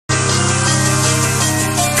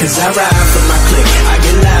cause I ride for my click. I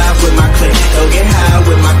get live with my click, go get high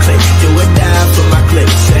with my click, do or die for my click.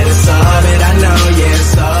 Said it's all that I know, yeah,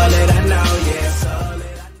 it's all that I know, yeah, it's all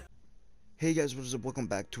that I know. Hey guys, what is up? Welcome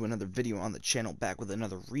back to another video on the channel, back with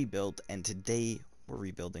another rebuild, and today we're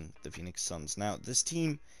rebuilding the Phoenix Suns. Now, this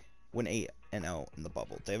team went 8-0 in the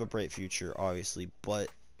bubble. They have a bright future, obviously, but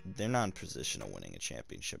they're not in position of winning a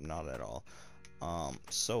championship, not at all.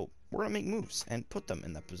 So we're gonna make moves and put them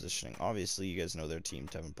in that positioning. Obviously, you guys know their team: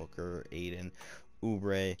 Devin Booker, Aiden,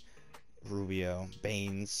 Oubre, Rubio,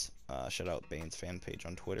 Baines. Shout out Baines fan page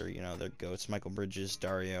on Twitter. You know, their goats: Michael Bridges,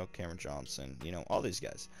 Dario, Cameron Johnson. You know, all these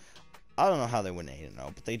guys. I don't know how they went 8-0,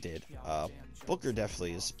 but they did. Booker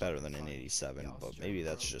definitely is better than an 87, but maybe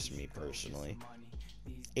that's just me personally.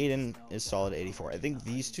 Aiden is solid 84. I think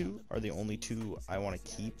these two are the only two I want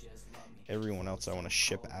to keep. Everyone else I want to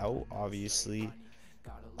ship out, obviously.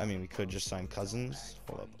 I mean, we could just sign Cousins.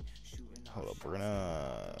 Hold up. We're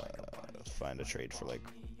gonna find a trade for, like,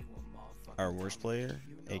 our worst player,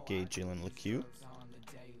 aka Jalen LeCue.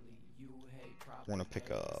 We're gonna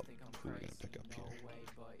pick up, who are we gonna pick up here?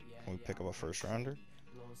 Can we pick up a first rounder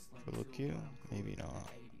for LeCue? Maybe not.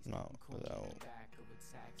 Not without.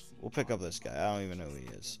 We'll pick up this guy. I don't even know who he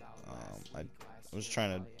is. I was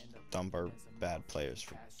trying to dump our bad players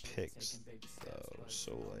for picks, though.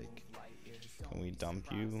 So, like, can we dump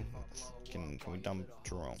you? Can we dump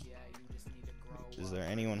Jerome? Is there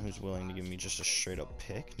anyone who's willing to give me just a straight up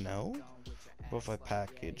pick? No. What if I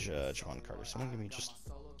package Javon Carter? Someone give me just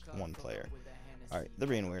one player. All right, they're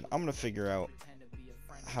being weird. I'm gonna figure out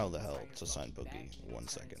how the hell to sign Boogie. 1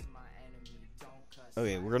 second.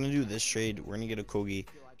 Okay, we're gonna do this trade. We're gonna get a Kogi.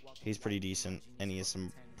 He's pretty decent, and he has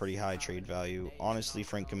some pretty high trade value. Honestly,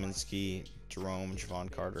 Frank Kaminsky, Jerome,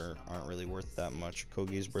 Javon Carter aren't really worth that much.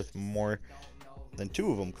 Kogi is worth more than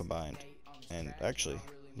two of them combined. And actually,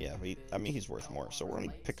 yeah, I mean, he's worth more. So we're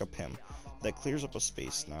gonna pick up him. That clears up a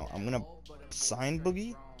space now. I'm gonna sign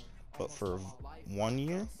Boogie, but for 1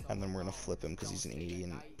 year, and then we're gonna flip him because he's an 80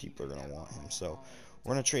 and people are gonna want him. So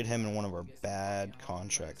we're gonna trade him in one of our bad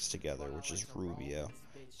contracts together, which is Rubio.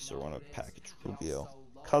 So we're gonna package Rubio.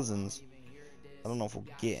 Cousins, I don't know if we'll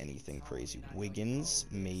get anything crazy. Wiggins,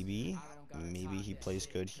 maybe he plays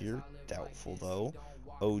good here. Doubtful though.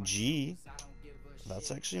 OG,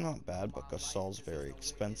 that's actually not bad, but Gasol's very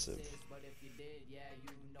expensive.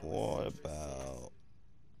 What about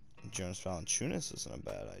Jonas Valanciunas? Isn't a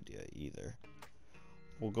bad idea either.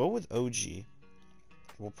 We'll go with OG.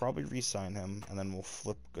 We'll probably re-sign him, and then we'll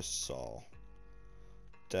flip Gasol.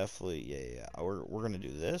 Definitely, yeah. We're gonna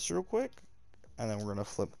do this real quick, and then we're gonna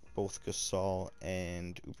flip both Gasol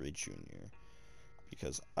and Oubre Jr.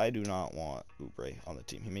 because I do not want Oubre on the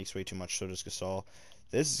team. He makes way too much. So does Gasol.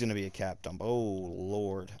 This is gonna be a cap dump. Oh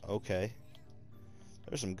Lord. Okay.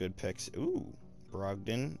 There's some good picks. Ooh,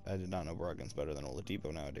 Brogdon. I did not know Brogdon's better than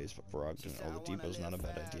Oladipo nowadays, but Oladipo's not a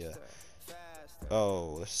bad idea.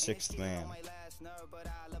 Oh, the sixth man.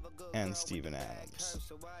 And Steven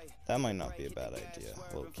Adams. That might not be a bad idea.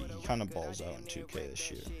 Loki, he kind of balls out in 2K this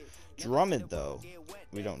year. Drummond, though,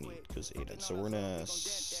 we don't need because Aiden. So we're gonna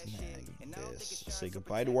snag this. Say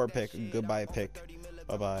goodbye to our pick. Goodbye pick.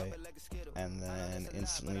 Bye-bye. And then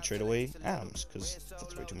instantly trade away Adams because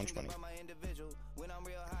that's way too much money.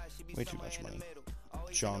 Way too much money.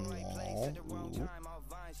 John Wall. Ooh.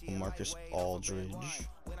 Marcus Aldridge.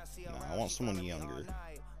 Nah, I want someone younger.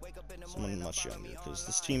 Someone much younger, because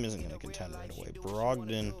this team isn't going to contend right away.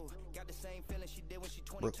 Brogdon.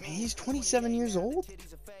 He's 27 years old?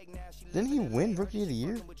 Didn't he win Rookie of the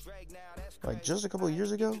Year? Like, just a couple of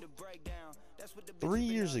years ago? 3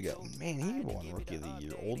 years ago. Man, he won Rookie of the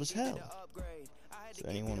Year. Old as hell. Is there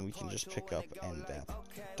anyone we can just pick up and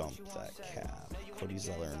dump that cap? Cody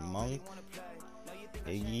Zeller and Monk.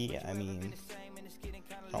 Iggy, I mean,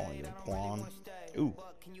 I don't want to get Quan. Ooh.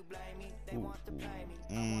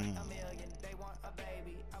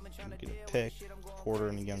 Get a pick. Porter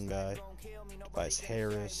and a young guy. Tobias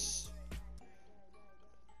Harris.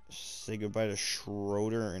 Say goodbye to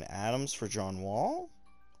Schroeder and Adams for John Wall.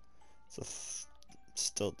 So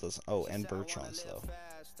still doesn't. Oh, and Bertrand's though.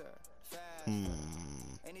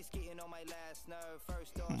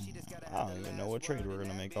 I don't even know what trade we're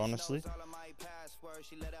gonna make, honestly.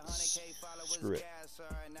 Screw it.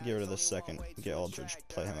 Get rid of the second. Get Aldridge.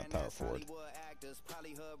 Play him at power forward.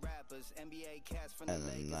 And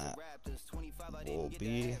then that will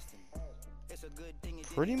be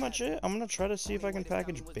pretty much it. I'm gonna try to see if I can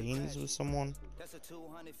package Baines with someone.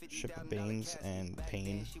 Ship Baines and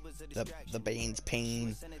Payne. The Baines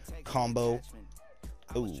Payne combo.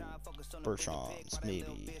 Ooh, Bertrand's,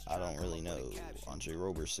 maybe. I don't really know. Andre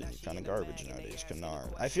Roberson, kind of garbage nowadays.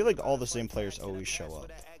 Kennard. I feel like all the same players always show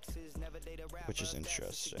up. which is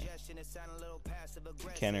interesting.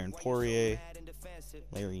 Kenner and Poirier,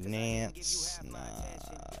 Larry Nance,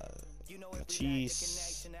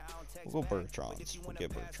 Matisse. We'll go Bertrand's. We'll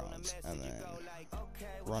get Bertrand's, and then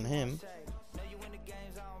run him.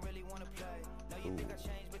 Ooh.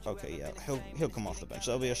 Okay, yeah, he'll come off the bench.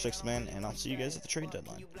 That'll be our 6th man, and I'll see you guys at the trade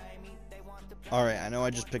deadline. Alright, I know I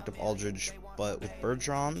just picked up Aldridge, but with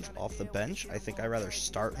Bertrand off the bench, I think I'd rather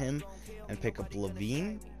start him and pick up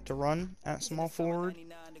Levine to run at small forward,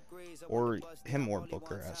 or him or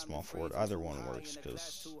Booker at small forward. Either one works,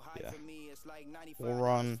 because, yeah. We'll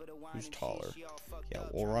run, who's taller? Yeah,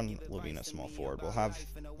 we'll run Levine at small forward. We'll have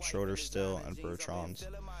Schroeder still and Bertrand.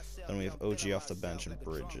 Then we have OG off the bench and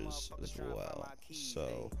Bridges as well.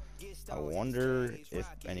 So, I wonder if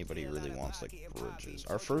anybody really wants, like, Bridges.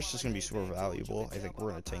 Our first is going to be super valuable. I think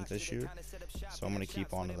we're going to tank this year. So, I'm going to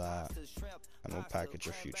keep on to that. And we'll package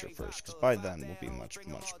our future first, because by then we'll be much,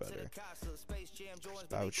 much better.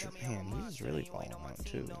 Boucher, man, he's really balling out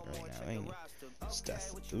too right now, ain't he?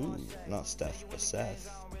 Steph, ooh, not Steph, but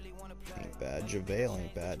Seth. Ain't bad. JaVale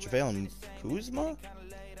ain't bad. JaVale and Kuzma?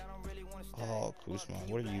 Oh, Kuzma,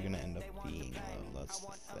 what are you gonna end up being, though? That's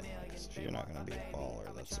the thing. If you're not gonna be a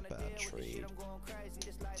baller, that's a bad trade.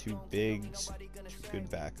 2 bigs, 2 good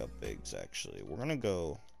backup bigs, actually. We're gonna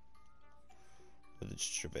go with the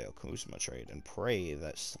JaVale Kuzma trade and pray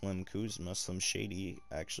that Slim Shady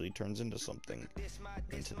actually turns into something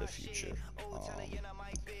into the future.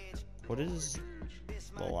 What is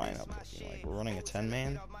the lineup looking like? We're running a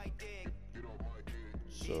 10-man.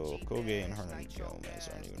 So Koge and Hernan Gomez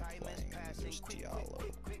aren't even playing. And there's Diallo.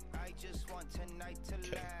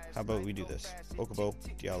 Okay, how about we do this? Okobo,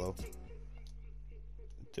 Diallo.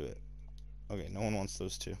 Do it. Okay, no one wants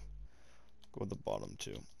those 2. Go with the bottom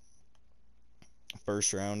 2.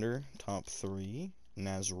 First rounder, top 3,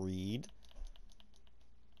 Naz Reid,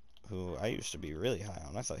 who I used to be really high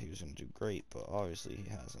on. I thought he was going to do great, but obviously he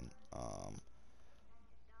hasn't.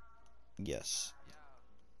 Yes.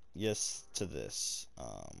 Yes to this.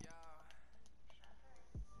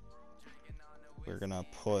 We're going to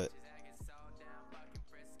put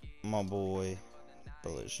my boy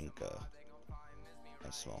Belishinka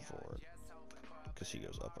at small forward, because he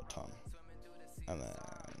goes up a ton. And then,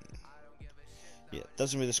 yeah,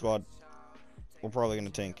 that's going to be the squad. We're probably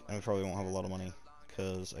going to tank, and we probably won't have a lot of money,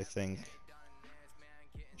 because I think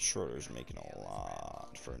Schroeder's making a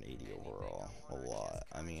lot for an 80 overall. A lot.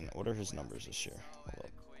 I mean, what are his numbers this year? Hold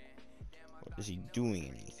up. What, is he doing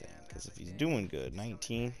anything? Because if he's doing good,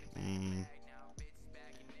 19,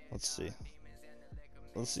 let's see.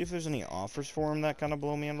 Let's see if there's any offers for him that kind of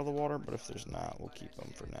blow me out of the water, but if there's not, we'll keep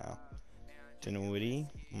him for now. Dinwiddie,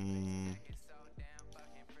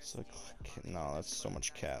 it's like, no, that's so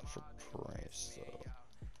much cap for price, though.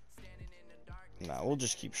 Nah, we'll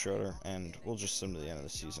just keep Schroeder, and we'll just send him to the end of the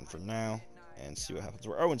season for now, and see what happens.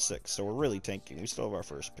 We're 0-6, so we're really tanking. We still have our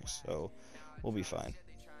first pick, so we'll be fine.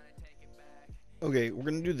 Okay, we're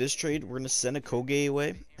going to do this trade. We're going to send a Koge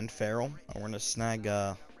away, and Farrell, and we're going to snag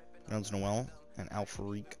Jones Noel and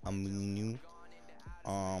Alfarik Aminu.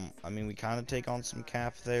 I mean, we kind of take on some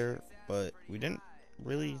cap there, but we didn't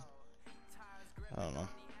really, I don't know.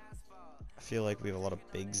 I feel like we have a lot of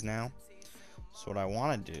bigs now. So what I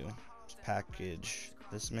want to do is package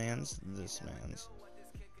this man's,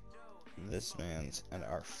 and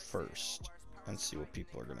our first, and see what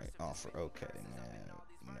people are going to offer. Okay,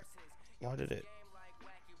 no. Why did it?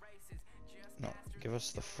 No, give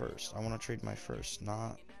us the first. I want to trade my first,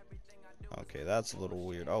 not... Okay, that's a little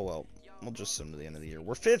weird. Oh, well, we'll just send them to the end of the year.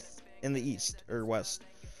 We're 5th in the East, or West,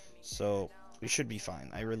 so we should be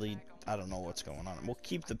fine. I don't know what's going on. We'll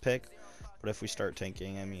keep the pick, but if we start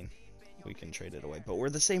tanking, I mean, we can trade it away. But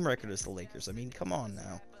we're the same record as the Lakers. I mean, come on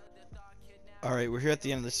now. Alright, we're here at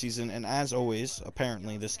the end of the season, and as always,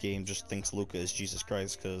 apparently this game just thinks Luka is Jesus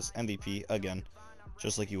Christ, because MVP, again,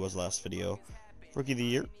 just like he was last video. Rookie of the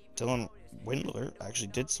Year, Dylan Windler actually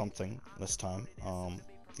did something this time.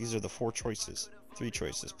 These are the 4 choices. 3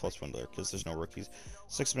 choices plus Windler, because there's no rookies.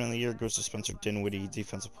 6th Man of the Year goes to Spencer Dinwiddie.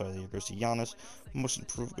 Defensive Player of the Year goes to Giannis. Most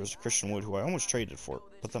Improved goes to Christian Wood, who I almost traded for,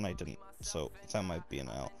 but then I didn't, so that might be an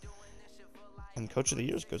L. And Coach of the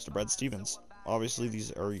Year goes to Brad Stevens. Obviously,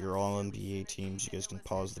 these are your all-NBA teams. You guys can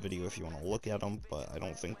pause the video if you want to look at them, but I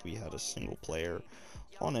don't think we had a single player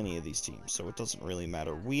on any of these teams, so it doesn't really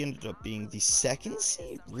matter. We ended up being the 2nd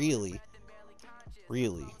seed? Really?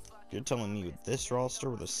 Really? You're telling me with this roster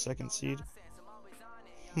with a 2nd seed?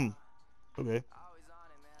 Okay.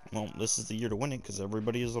 Well, this is the year to win it, because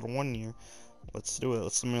everybody is on 1 year. Let's do it.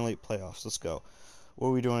 Let's simulate playoffs. Let's go. What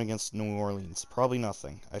are we doing against New Orleans? Probably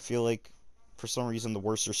nothing. I feel like For some reason, the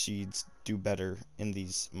worser seeds do better in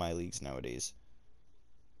these MyLeagues nowadays.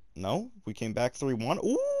 No? We came back 3-1?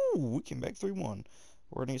 Ooh! We came back 3-1.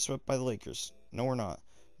 We're gonna get swept by the Lakers. No, we're not.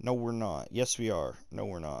 No, we're not. Yes, we are. No,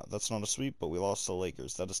 we're not. That's not a sweep, but we lost to the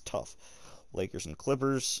Lakers. That is tough. Lakers and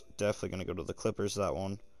Clippers. Definitely gonna go to the Clippers, that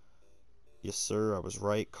one. Yes, sir. I was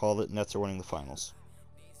right. Called it. Nets are winning the finals.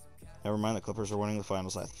 Never mind, the Clippers are winning the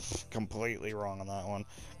finals. I completely wrong on that one.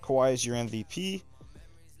 Kawhi is your MVP.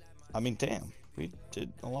 I mean, damn. We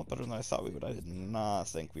did a lot better than I thought we would. I did not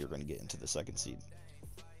think we were going to get into the second seed.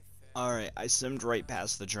 Alright, I simmed right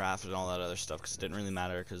past the draft and all that other stuff because it didn't really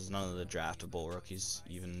matter because none of the draftable rookies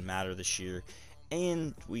even matter this year.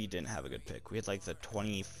 And we didn't have a good pick. We had like the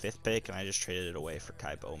 25th pick and I just traded it away for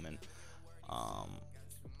Kai Bowman.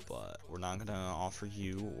 But we're not going to offer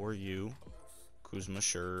you or you. Kuzma,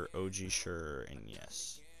 sure. OG, sure. And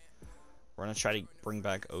yes. We're going to try to bring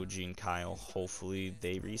back OG and Kyle. Hopefully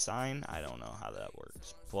they resign. I don't know how that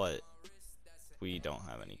works. But we don't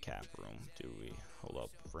have any cap room, do we? Hold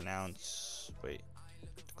up. Renounce. Wait.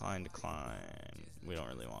 Decline, decline. We don't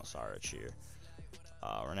really want Sarich here.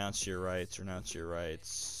 Renounce your rights. Renounce your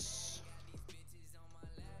rights.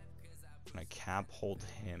 I'm going to cap hold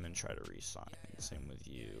him and try to resign. Same with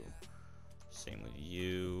you. Same with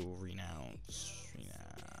you. Renounce.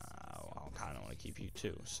 I kind of want to keep you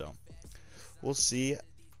too. So we'll see.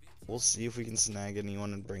 We'll see if we can snag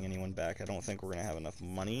anyone and bring anyone back. I don't think we're going to have enough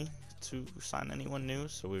money to sign anyone new.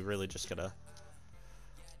 So we really just got to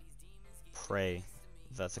pray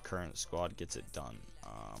that the current squad gets it done.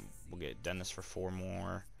 We'll get Dennis for 4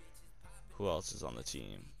 more. Who else is on the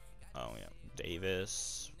team? Oh, yeah.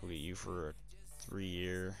 Davis. We'll get you for a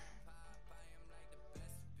 3-year.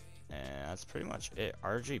 And that's pretty much it.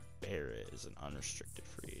 RJ Barrett is an unrestricted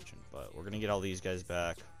free agent, but we're going to get all these guys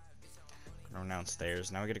back. We're going to announce theirs.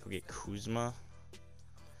 Now we got to go get Kuzma.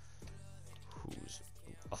 Who's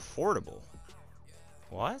affordable?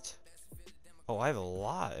 What? Oh, I have a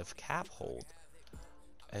lot of cap hold.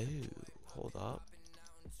 Oh, hold up.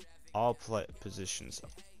 All positions.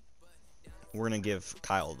 We're going to give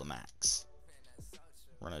Kyle the max.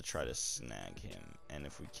 We're going to try to snag him. And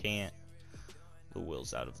if we can't, the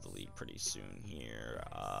Will's out of the league pretty soon here.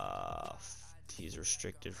 He's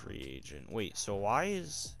restricted free agent. Wait, so why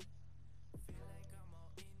is...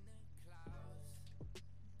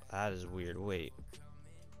 That is weird. Wait.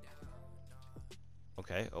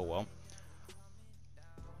 Okay, oh well.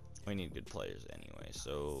 We need good players anyway.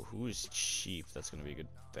 So, who is cheap? That's going to be a good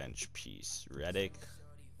bench piece. Redick?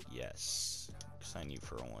 Yes. Sign you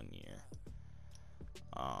for 1 year.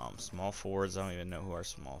 Small forwards. I don't even know who our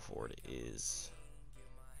small forward is.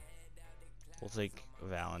 We'll take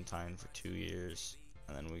Valentine for 2 years.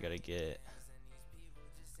 And then we got to get...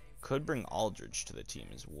 Could bring Aldridge to the team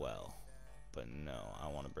as well. But no, I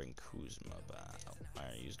want to bring Kuzma back. Oh, I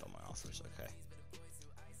already used all my offers. Okay.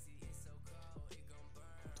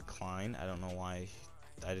 Decline. I don't know why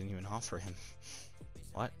I didn't even offer him.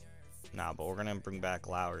 What? Nah, but we're going to bring back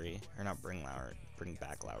Lowry. Or not bring Lowry. Bring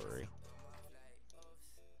back Lowry.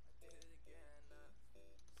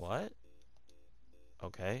 What?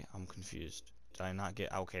 Okay, I'm confused. Did I not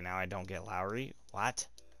get... Okay, now I don't get Lowry? What?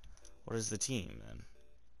 What is the team, then?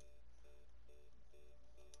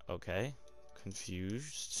 Okay.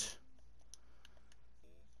 Confused.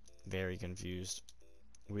 Very confused.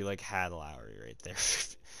 We, like, had Lowry right there.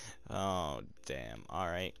 Oh, damn.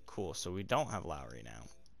 Alright, cool. So we don't have Lowry now.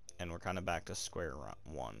 And we're kind of back to square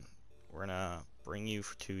one. We're gonna bring you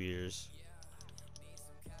for 2 years.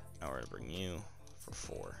 Now we're gonna bring you for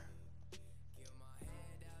 4.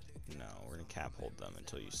 No, we're gonna cap hold them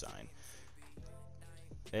until you sign.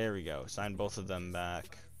 There we go. Sign both of them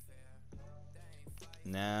back.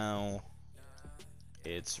 Now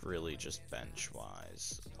it's really just bench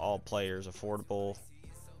wise. All players affordable.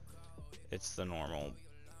 It's the normal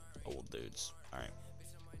old dudes. Alright.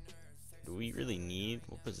 Do we really need...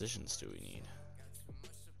 What positions do we need?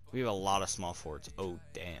 We have a lot of small forwards. Oh,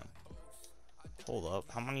 damn. Hold up.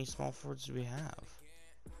 How many small forwards do we have?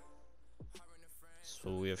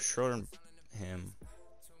 So we have Schroeder, him,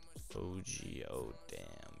 OG, oh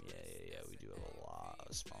damn, yeah, we do have a lot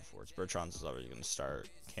of small forwards. Bertrand's is already going to start.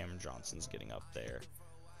 Cameron Johnson's getting up there,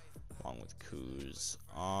 along with Kuz.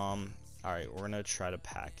 Alright, we're going to try to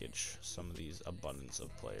package some of these abundance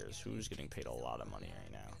of players. Who's getting paid a lot of money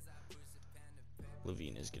right now?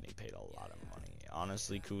 Levine is getting paid a lot of money.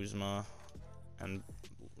 Honestly, Kuzma and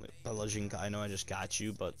Pelajinka, I know I just got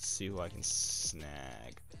you, but see who I can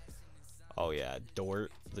snag. Oh yeah,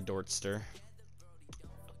 Dort, the Dortster.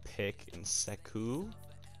 Pick and Sekou.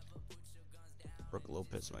 Brook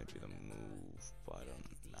Lopez might be the move, but I don't...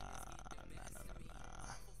 Nah.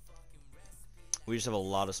 We just have a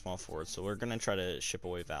lot of small forwards, so we're gonna try to ship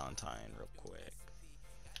away Valentine real quick.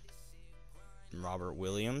 Robert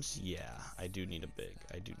Williams, yeah, I do need a big.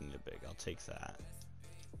 I'll take that.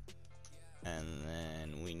 And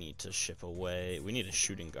then we need to ship away. We need a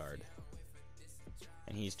shooting guard,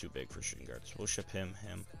 and he's too big for shooting guards. So we'll ship him,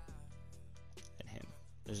 and him.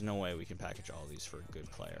 There's no way we can package all these for a good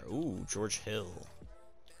player. Ooh, George Hill,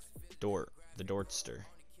 the Dortster,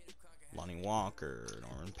 Lonnie Walker,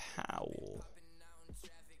 Norman Powell,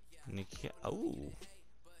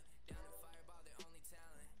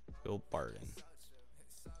 Will Barton.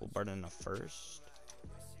 Will Barton in a first?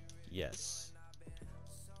 Yes.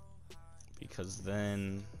 Because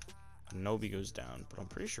then Nobi goes down, but I'm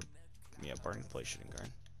pretty sure, yeah, Barton can play shooting guard.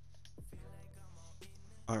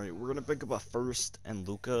 Alright, we're gonna pick up a first and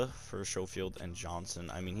Luka for Schofield and Johnson.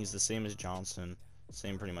 I mean, he's the same as Johnson,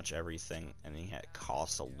 same pretty much everything, and he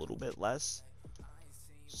costs a little bit less,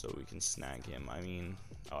 so we can snag him. I mean,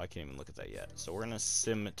 oh, I can't even look at that yet. So we're gonna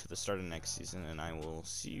sim it to the start of next season, and I will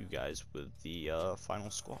see you guys with the final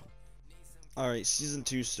squad. Alright, season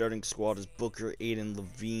 2 starting squad is Booker, Aiden,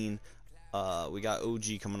 Levine. We got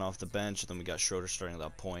OG coming off the bench, and then we got Schroeder starting at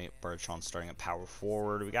that point, Bertrand starting at power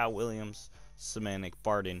forward. We got Williams, Semanik,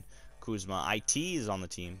 Barden, Kuzma. IT is on the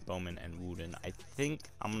team, Bowman and Wooden. I think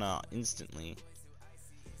I'm gonna instantly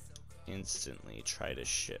try to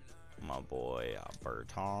ship my boy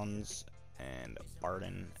Bertans and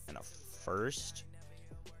Barden in a first,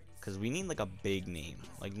 because we need like a big name.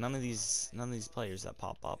 Like none of these players that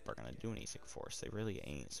pop up are gonna do anything for us. They really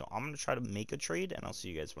ain't. So I'm gonna try to make a trade, and I'll see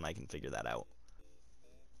you guys when I can figure that out.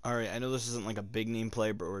 Alright, I know this isn't like a big name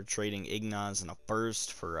play, but we're trading Ignaz in a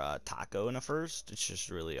first for Taco in a first. It's just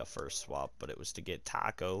really a first swap, but it was to get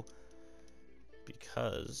Taco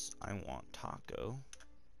because I want Taco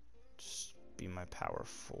to be my power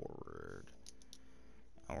forward.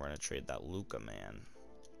 And we're going to trade that Luka man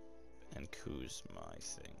and Kuzma, I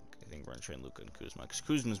think. I think we're going to trade Luka and Kuzma because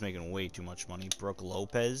Kuzma's making way too much money. Brooke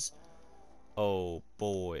Lopez. Oh,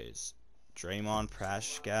 boys. Draymond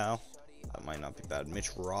Prashkow. That might not be bad.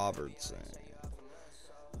 Mitch Robertson.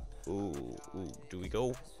 Ooh. Do we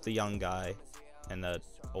go the young guy and the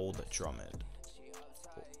old Drummond?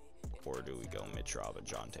 Or do we go Mitch Rob,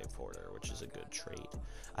 Jonte Porter, which is a good trade?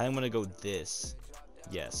 I think I'm going to go this.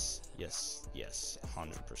 Yes.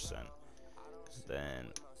 100%.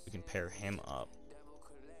 Then we can pair him up.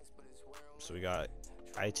 So we got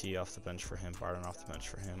IT off the bench for him, Barton off the bench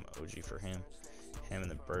for him, OG for him, and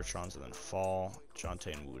then Bertrands, and then Fall,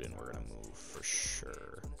 Jonte and Wooden we're going to move for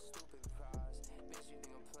sure.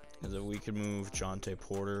 And then we could move Jonte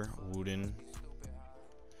Porter, Wooden,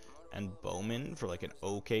 and Bowman for like an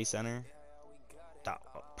okay center.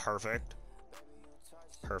 Perfect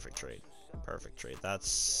trade.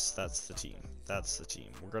 That's the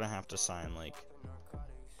team. We're gonna have to sign like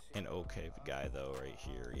an okay guy though right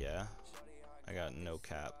here. Yeah, I got no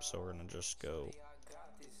cap, so we're gonna just go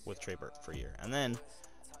with Trey Burke for a year, and then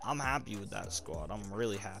I'm happy with that squad. I'm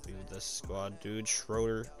really happy with this squad, dude.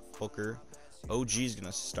 Schroeder, Booker, OG's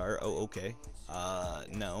gonna start. Oh, okay.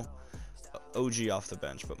 No. OG off the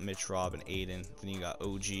bench, but Mitch, Rob, and Aiden. Then you got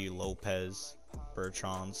OG, Lopez,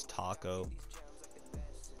 Bertrands, Taco.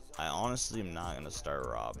 I honestly am not gonna start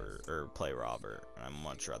Robert or play Robert, and I'd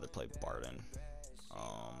much rather play Barton.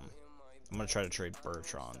 I'm gonna try to trade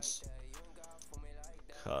Bertrands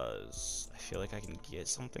because I feel like I can get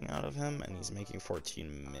something out of him, and he's making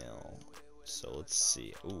 14 mil. So let's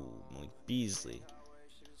see. Ooh, Malik Beasley,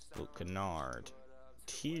 Luke Kennard,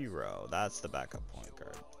 T-Row. That's the backup point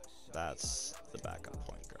guard.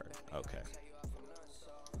 Okay.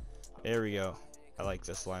 There we go. I like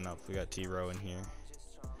this lineup. We got T-Row in here.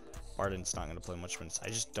 Barton's not going to play much minutes. I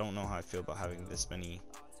just don't know how I feel about having this many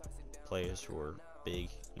players who are big,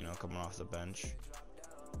 you know, coming off the bench.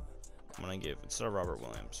 I'm going to give, instead of Robert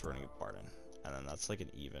Williams, we're going to give Barton. And then that's like an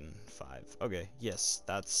even 5. Okay, yes,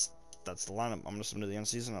 that's the lineup. I'm going to submit to the end of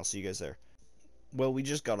the season. I'll see you guys there. Well, we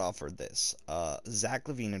just got offered this. Zach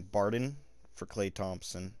LaVine and Barton for Klay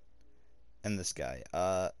Thompson. And this guy.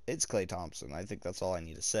 It's Klay Thompson. I think that's all I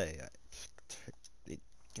need to say.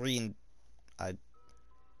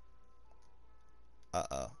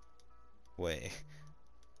 Wait.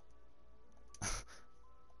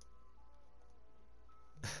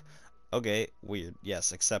 Okay, weird.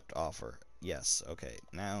 Yes, accept offer. Yes, okay.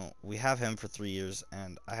 Now, we have him for 3 years,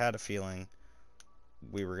 and I had a feeling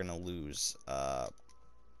we were gonna lose, what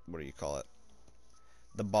do you call it?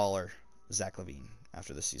 The baller, Zach LaVine,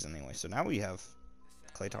 after the season anyway. So now we have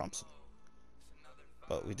Klay Thompson.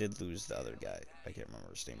 But we did lose the other guy. I can't remember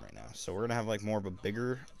his name right now. So we're gonna have like more of a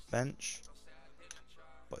bigger bench.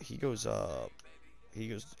 But he goes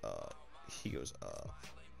He goes up.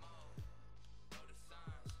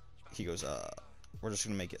 He goes up. We're just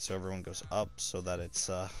gonna make it so everyone goes up, so that it's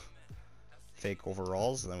fake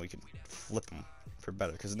overalls, and then we can flip them for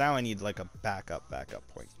better. Because now I need like a backup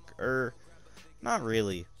point. Not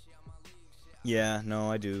really. Yeah,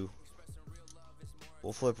 no, I do.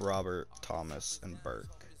 We'll flip Robert, Thomas, and Burke.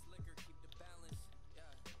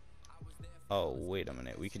 Oh, wait a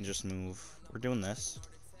minute. We can just move. We're doing this.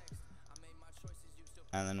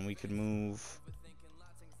 And then we could move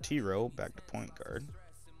T-Row back to point guard.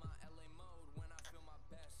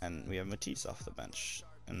 And we have Matisse off the bench.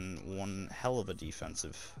 And one hell of a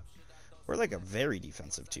defensive. We're like a very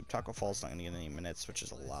defensive team. Taco Fall's not going to get any minutes, which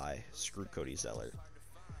is a lie. Screw Cody Zeller.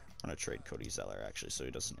 I'm going to trade Cody Zeller, actually, so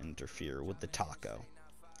he doesn't interfere with the Taco.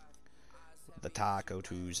 The Taco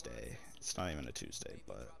Tuesday. It's not even a Tuesday,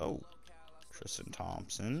 but... Oh. Tristan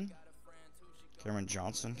Thompson. Cameron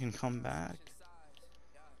Johnson can come back.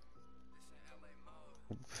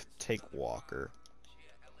 Take Walker.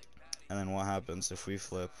 And then what happens if we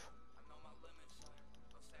flip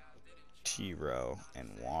T-Row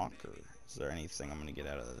and Walker? Is there anything I'm going to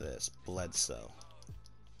get out of this? Bledsoe.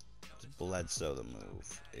 Is Bledsoe the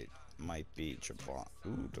move? It might be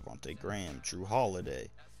Devontae Graham, Drew Holiday,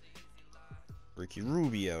 Ricky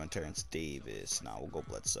Rubio, and Terrence Davis. Nah, we'll go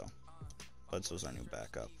Bledsoe. Bledsoe's our new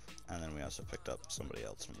backup. And then we also picked up somebody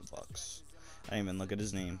else from the Bucks. I didn't even look at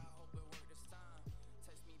his name.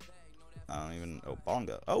 Oh,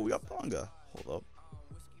 Bonga. Oh, we got Bonga. Hold up.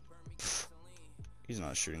 Pfft. He's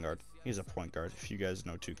not a shooting guard. He's a point guard. If you guys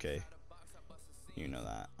know 2K, you know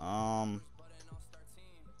that.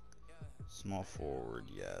 Small forward,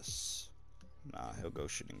 yes. Nah, he'll go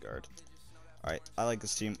shooting guard. Alright, I like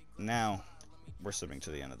this team. Now, we're slipping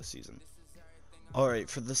to the end of the season. Alright,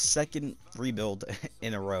 for the second rebuild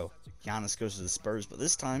in a row, Giannis goes to the Spurs, but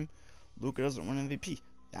this time, Luka doesn't win MVP.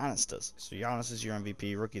 Giannis does. So Giannis is your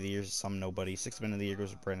MVP. Rookie of the Year is some nobody. Sixth Man of the Year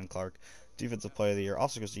goes to Brandon Clark. Defensive Player of the Year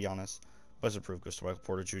also goes to Giannis. Buzzer Proof goes to Michael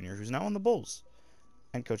Porter Jr., who's now on the Bulls.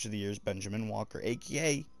 And Coach of the Year is Benjamin Walker,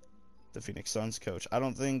 a.k.a. the Phoenix Suns coach. I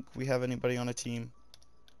don't think we have anybody on a team.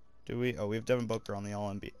 Do we? Oh, we have Devin Booker on the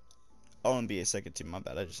All-NBA second team. My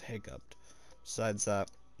bad, I just hiccuped. Besides that,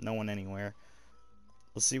 no one anywhere.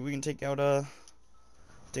 Let's see if we can take out the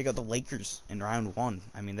Lakers in round 1.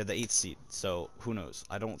 I mean, they're the 8th seed, so who knows?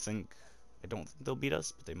 I don't think they'll beat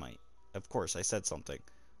us, but they might. Of course, I said something.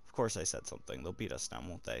 Of course, I said something. They'll beat us now,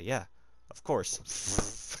 won't they? Yeah, of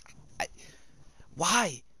course.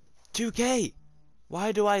 Why? 2K.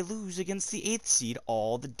 Why do I lose against the 8th seed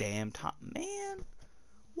all the damn time, man?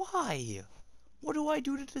 Why? What do I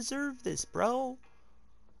do to deserve this, bro?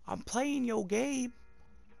 I'm playing your game,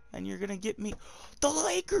 and you're gonna get me. The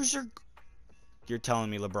Lakers are. You're telling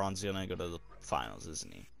me LeBron's gonna go to the finals,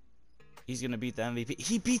 isn't he? He's gonna beat the MVP.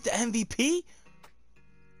 He beat the MVP?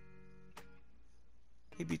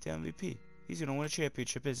 He beat the MVP. He's gonna win a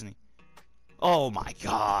championship, isn't he? Oh my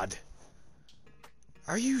god.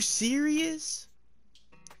 Are you serious?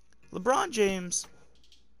 LeBron James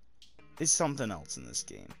is something else in this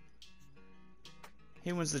game.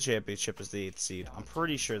 He wins the championship as the 8th seed. I'm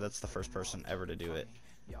pretty sure that's the first person ever to do it.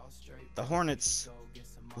 The Hornets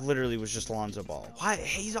literally was just Lonzo Ball. Why?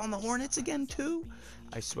 He's on the Hornets again, too?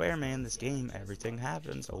 I swear, man, this game, everything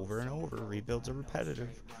happens over and over. Rebuilds are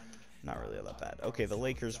repetitive. Not really all that bad. Okay, the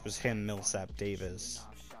Lakers was him, Millsap, Davis.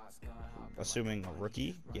 Assuming a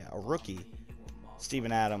rookie? Yeah, a rookie.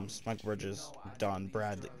 Steven Adams, Mike Bridges, Don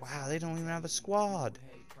Bradley. Wow, they don't even have a squad.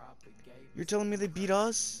 You're telling me they beat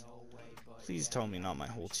us? Please tell me not my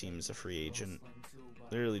whole team is a free agent.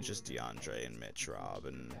 Literally just DeAndre and Mitch, Rob,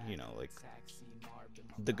 and, you know, like,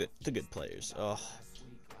 the good players. Oh,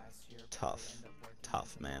 tough,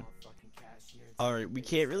 man. Alright, we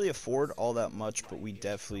can't really afford all that much, but we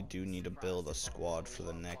definitely do need to build a squad for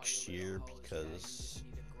the next year because,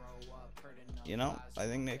 you know, I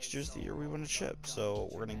think next year's the year we win a chip, so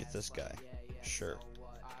we're gonna get this guy. Sure.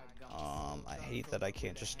 I hate that I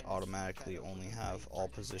can't just automatically only have all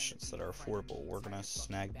positions that are affordable. We're gonna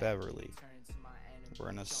snag Beverly. We're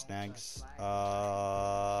gonna snag, we're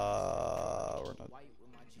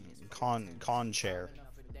gonna con chair.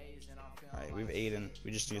 Alright, we have Aiden.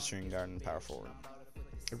 We just need a shooting guard and power forward.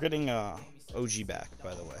 We're getting OG back,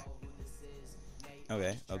 by the way.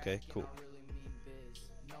 Okay, cool.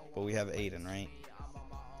 But we have Aiden, right?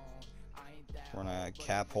 We're gonna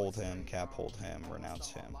cap hold him, renounce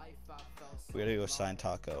him. We gotta go sign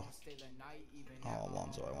Taco. Oh,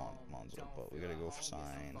 Alonzo, I want Alonzo, but we gotta go for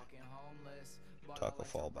sign Taco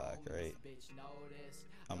fallback, right?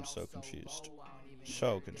 I'm so confused.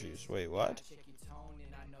 Wait, what?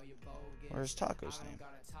 Where's Taco's name?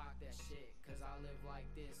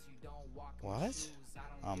 What?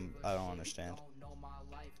 I don't understand.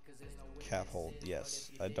 Cap hold,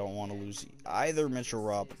 yes. I don't want to lose either Mitchell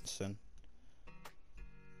Robinson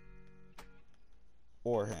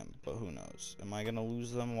or him, but who knows? Am I gonna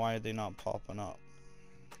lose them? Why are they not popping up?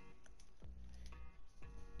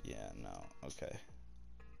 Yeah, no. Okay.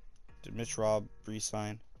 Did Mitch Rob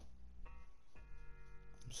resign?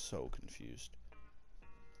 I'm so confused.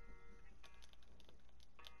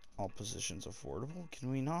 All positions affordable?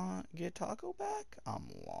 Can we not get Taco back? I'm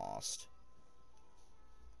lost.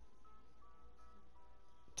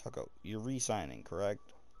 Taco, you're re-signing, correct?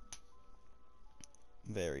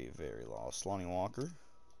 Very, very lost. Lonnie Walker,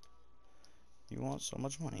 you want so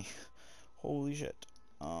much money. Holy shit.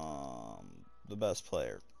 The best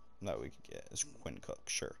player that we could get is Quinn Cook,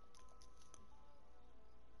 sure.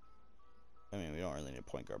 I mean, we don't really need a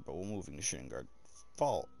point guard, but we're moving to shooting guard.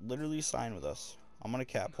 Fall, literally sign with us. I'm gonna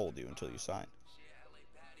cap hold you until you sign.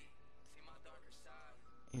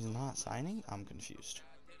 He's not signing? I'm confused.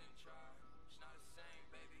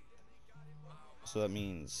 So that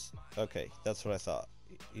means, okay, that's what I thought.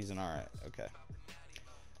 He's an alright, okay.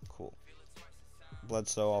 Cool.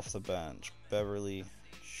 Bledsoe off the bench. Beverly,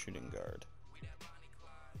 shooting guard.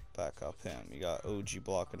 Back up him. You got OG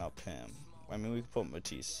blocking up him. I mean, we could put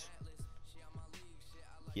Matisse.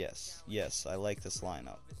 Yes, yes, I like this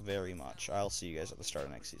lineup very much. I'll see you guys at the start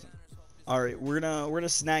of next season. Alright, we're gonna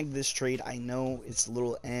snag this trade. I know it's a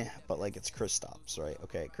little but like it's Kristaps, right?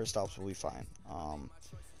 Okay, Kristaps will be fine.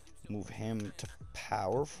 Move him to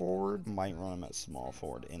power forward. Might run him at small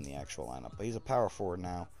forward in the actual lineup, but he's a power forward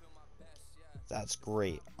now. That's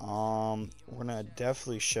great. We're gonna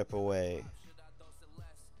definitely ship away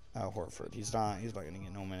Al Horford. He's not gonna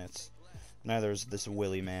get no minutes. Neither is this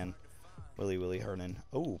Willie man. Willie Hernan.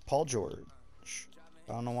 Oh, Paul George.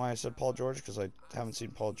 I don't know why I said Paul George, because I haven't seen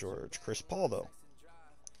Paul George. Chris Paul, though.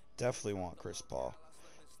 Definitely want Chris Paul.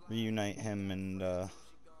 Reunite him and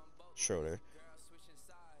Schroeder.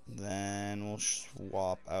 Then we'll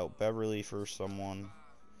swap out Beverly for someone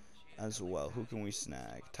as well. Who can we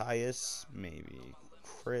snag? Tyus, maybe.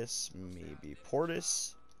 Chris, maybe.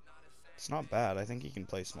 Portis. It's not bad. I think he can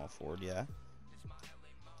play small forward, yeah.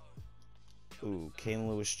 Ooh, Kane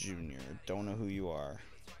Lewis Jr. Don't know who you are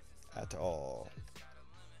at all.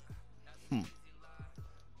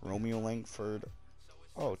 Romeo Langford.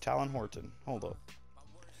 Oh, Talon Horton. Hold up.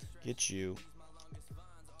 Get you.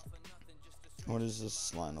 What is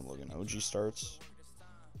this lineup looking? OG starts.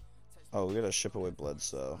 Oh, we gotta ship away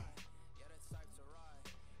Bledsoe.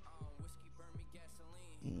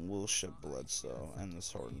 We'll ship Bledsoe and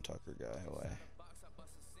this Horton Tucker guy away.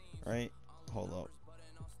 Right? Hold up.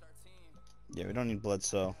 Yeah, we don't need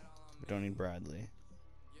Bledsoe. We don't need Bradley.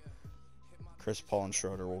 Chris Paul and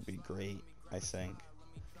Schroeder will be great, I think.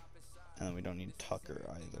 And then we don't need Tucker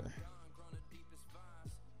either.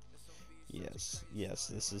 Yes,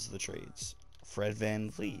 this is the trades. Fred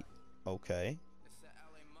VanVleet. Okay.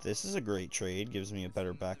 This is a great trade. Gives me a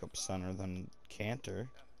better backup center than Cantor.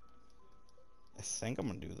 I think I'm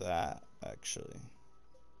going to do that, actually.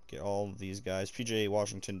 Get all of these guys. PJ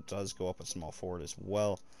Washington does go up a small forward as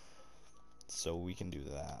well. So we can do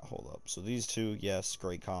that. Hold up. So these two, yes,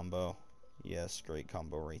 great combo. Yes, great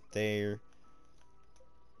combo right there.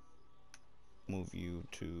 Move you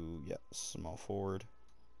to, yeah, small forward.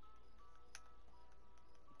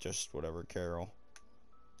 Just whatever, Carroll.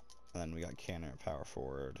 And then we got Cantor at power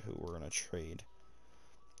forward, who we're going to trade.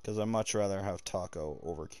 Because I'd much rather have Taco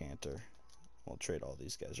over Cantor. We'll trade all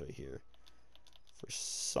these guys right here. For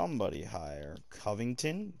somebody higher.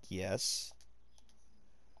 Covington, yes.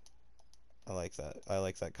 I like that. I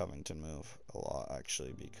like that Covington move a lot,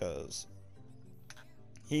 actually, because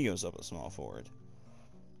he goes up a small forward.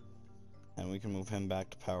 And we can move him back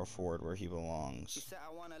to power forward where he belongs.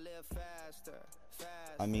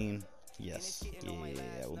 I mean, yes. Yeah,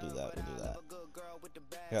 we'll do that. We'll do that.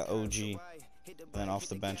 We got OG. Then off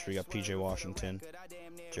the bench, we got PJ Washington,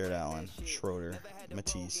 Jared Allen, Schroeder,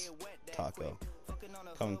 Matisse, Taco.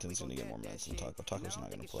 Covington's going to get more minutes than Taco. Taco's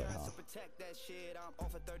not going to play, huh?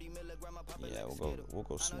 Yeah, we'll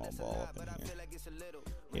go small ball up in here.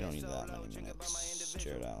 You don't need that many minutes.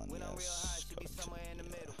 Jared Allen, yes. Covington,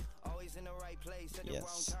 yeah.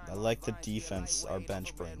 Yes, I like the defense our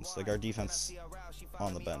bench brings. Like, our defense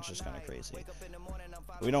on the bench is kind of crazy.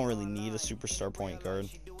 We don't really need a superstar point guard.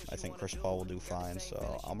 I think Chris Paul will do fine,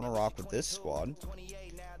 so I'm going to rock with this squad.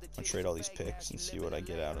 I'll trade all these picks and see what I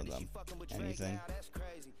get out of them. Anything.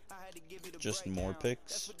 Just more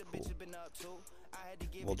picks? Cool.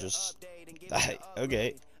 We'll just...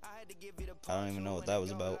 okay. I don't even know what that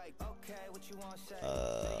was about.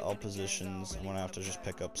 All positions. I'm gonna have to just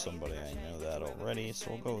pick up somebody. I know that already,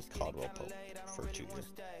 so we'll go with Caldwell Pope for 2 years.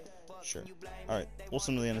 Sure. Alright, we'll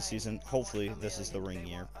swim to the end of the season. Hopefully this is the ring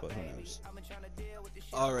year, but who knows.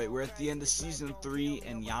 Alright, we're at the end of season 3,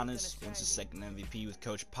 and Giannis wins his second MVP with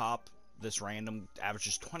Coach Pop. This random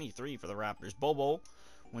averages 23 for the Raptors. Bobo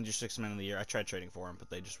wins your 6th man of the year. I tried trading for him, but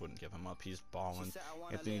they just wouldn't give him up. He's balling.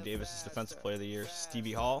 Anthony Davis is Defensive Player of the Year.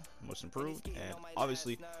 Stevie Hall, Most Improved. And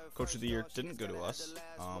obviously, Coach of the Year didn't go to us.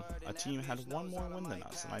 A team had 1 more win than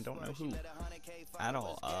us, and I don't know who at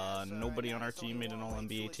all. Nobody on our team made an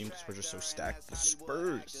All-NBA team because we're just so stacked. The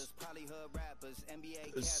Spurs.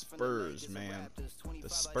 The Spurs, man. The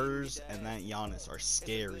Spurs and that Giannis are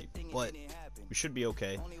scary, but we should be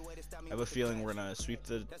okay. I have a feeling we're gonna sweep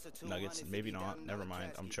the Nuggets. Maybe not. Never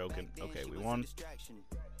mind. I'm choking. Okay, we won.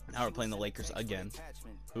 Now we're playing the Lakers again,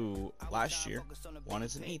 who last year won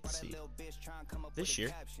as an 8th seed. This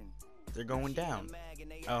year, they're going down.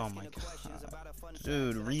 Oh my god.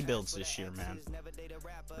 Dude, rebuilds this year, man.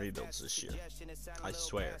 Rebuilds this year. I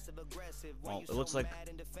swear. Well, it looks like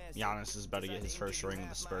Giannis is about to get his first ring with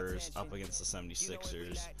the Spurs up against the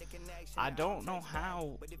 76ers. I don't know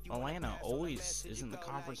how Atlanta always is in the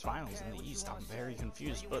conference finals in the East. I'm very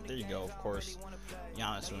confused, but there you go. Of course,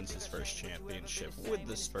 Giannis wins his first championship with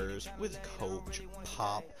the Spurs, with Coach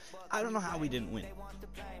Pop. I don't know how we didn't win.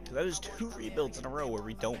 That is 2 rebuilds in a row where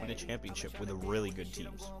we don't win a championship with a really good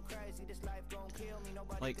teams.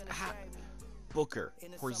 Like, Booker,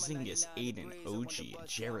 Porzingis, Aiden, OG,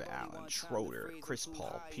 Jared Allen, Schroeder, Chris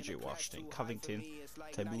Paul, PJ Washington, Covington,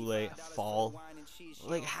 Tabule, Fall.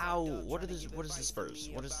 Like, how? What is the Spurs?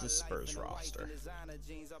 What is the Spurs roster?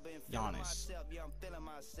 Giannis.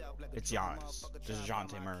 It's Giannis.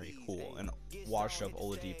 DeJounte Murray, cool. And washed up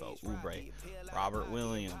Oladipo, Oubre, Robert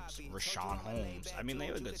Williams, Rashawn Holmes. I mean, they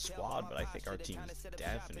have a good squad, but I think our team is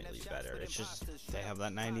definitely better. It's just, they have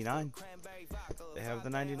that 99. They have the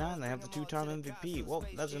 99. They have the 2-time MVP. Well,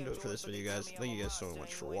 that's gonna do it for this video, guys. Thank you guys so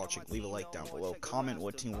much for watching. Leave a like down below. Comment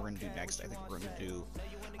what team we're gonna do next. I think we're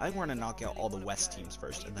gonna knock out all the West teams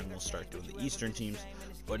first, and then we'll start doing the Eastern teams.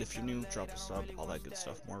 But if you're new, drop a sub, all that good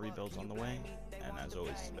stuff. More rebuilds on the way. And as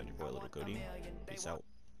always, it's been your boy Little Cody. Peace out.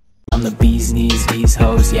 I'm the bee's knees, these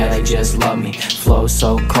hoes, yeah, they just love me. Flow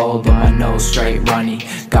so cold, but my nose straight runny.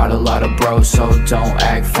 Got a lot of bros, so don't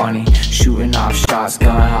act funny. Shooting off shots,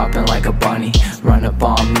 gun hopping like a bunny. Run up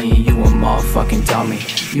on me, you a motherfucking dummy.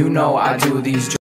 You know I do these